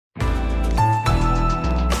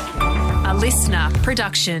listener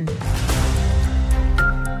production.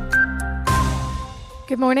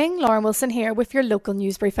 Good morning, Lauren Wilson here with your local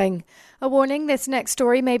news briefing. A warning, this next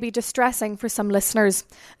story may be distressing for some listeners.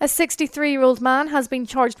 A 63-year-old man has been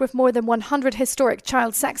charged with more than 100 historic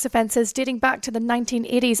child sex offences dating back to the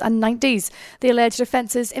 1980s and 90s. The alleged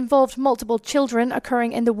offences involved multiple children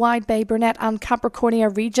occurring in the Wide Bay, Burnett and Capricornia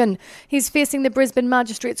region. He's facing the Brisbane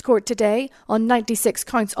Magistrates Court today on 96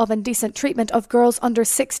 counts of indecent treatment of girls under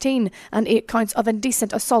 16 and 8 counts of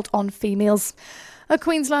indecent assault on females. A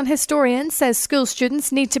Queensland historian says school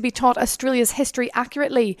students need to be taught Australia's history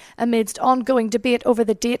accurately amidst ongoing debate over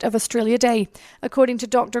the date of Australia Day. According to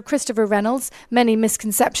Dr. Christopher Reynolds, many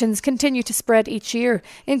misconceptions continue to spread each year,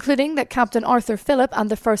 including that Captain Arthur Phillip and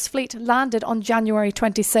the First Fleet landed on January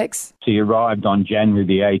 26. He arrived on January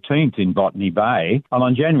the 18th in Botany Bay, and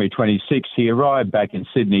on January 26th he arrived back in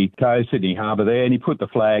Sydney Cove, Sydney Harbour there, and he put the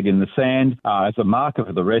flag in the sand as a marker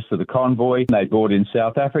for the rest of the convoy. They boarded in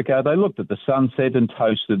South Africa. They looked at the sunset and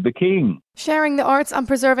toasted the King. Sharing the arts and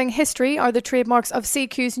preserving history are the trademarks of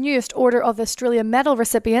CQ's newest Order of Australia medal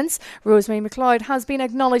recipients. Rosemary McLeod has been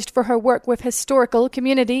acknowledged for her work with historical,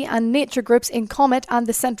 community and nature groups in Comet and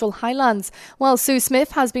the Central Highlands, while Sue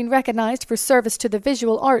Smith has been recognised for service to the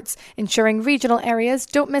visual arts, ensuring regional areas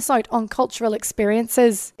don't miss out on cultural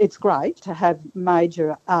experiences. It's great to have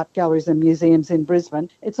major art galleries and museums in Brisbane.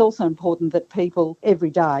 It's also important that people every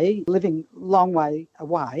day living a long way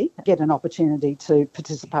away get an opportunity to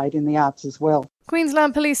participate in the arts as well.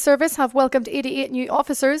 Queensland Police Service have welcomed 88 new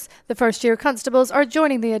officers. The first-year constables are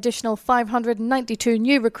joining the additional 592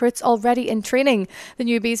 new recruits already in training. The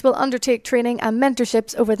newbies will undertake training and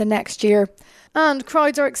mentorships over the next year. And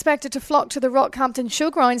crowds are expected to flock to the Rockhampton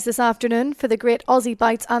Showgrounds this afternoon for the Great Aussie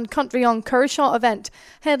Bites and Country on Kershaw event.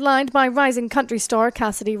 Headlined by rising country star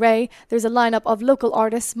Cassidy Ray, there's a lineup of local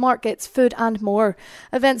artists, markets, food and more.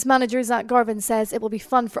 Events manager Zach Garvin says it will be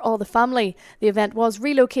fun for all the family. The event was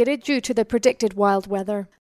relocated due to the predicted wild weather.